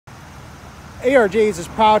ARJ's is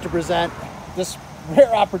proud to present this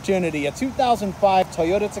rare opportunity, a 2005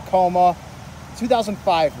 Toyota Tacoma,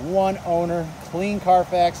 2005 one owner, clean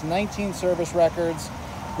Carfax, 19 service records.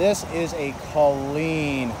 This is a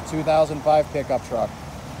clean 2005 pickup truck.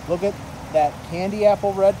 Look at that candy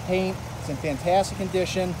apple red paint. It's in fantastic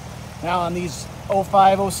condition. Now on these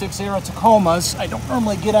 05, 06 era Tacomas, I don't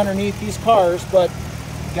normally get underneath these cars, but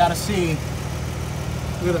you gotta see,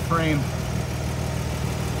 look at the frame.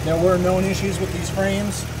 There were known issues with these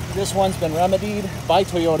frames. This one's been remedied by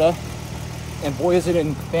Toyota, and boy is it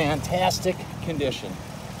in fantastic condition.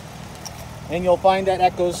 And you'll find that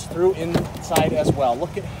echoes through inside as well.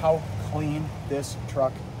 Look at how clean this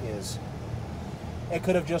truck is. It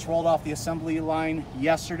could have just rolled off the assembly line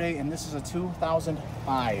yesterday, and this is a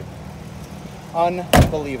 2005.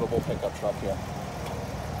 Unbelievable pickup truck here.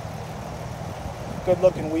 Good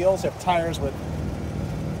looking wheels, have tires with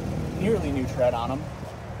nearly new tread on them.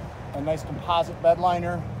 A nice composite bed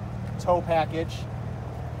liner, tow package.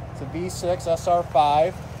 It's a V6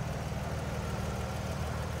 SR5.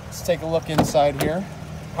 Let's take a look inside here.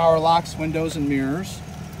 Power locks, windows, and mirrors.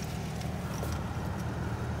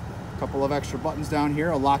 A couple of extra buttons down here,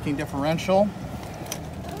 a locking differential,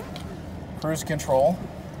 cruise control.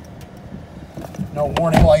 No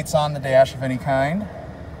warning lights on the dash of any kind.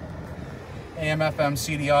 AM, FM,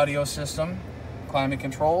 CD audio system, climate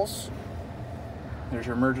controls. There's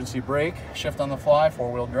your emergency brake, shift on the fly,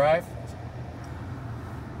 4-wheel drive.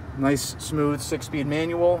 Nice, smooth 6-speed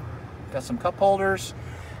manual. Got some cup holders.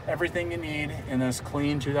 Everything you need in this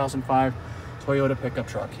clean 2005 Toyota pickup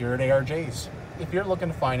truck here at ARJ's. If you're looking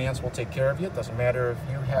to finance, we'll take care of you. It doesn't matter if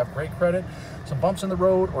you have great credit, some bumps in the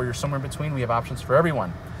road, or you're somewhere in between. We have options for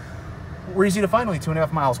everyone. We're easy to find, only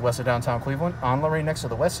 2.5 miles west of downtown Cleveland, on Lorraine next to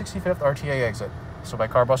the West 65th RTA exit. So by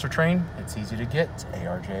car, bus, or train, it's easy to get to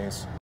ARJ's.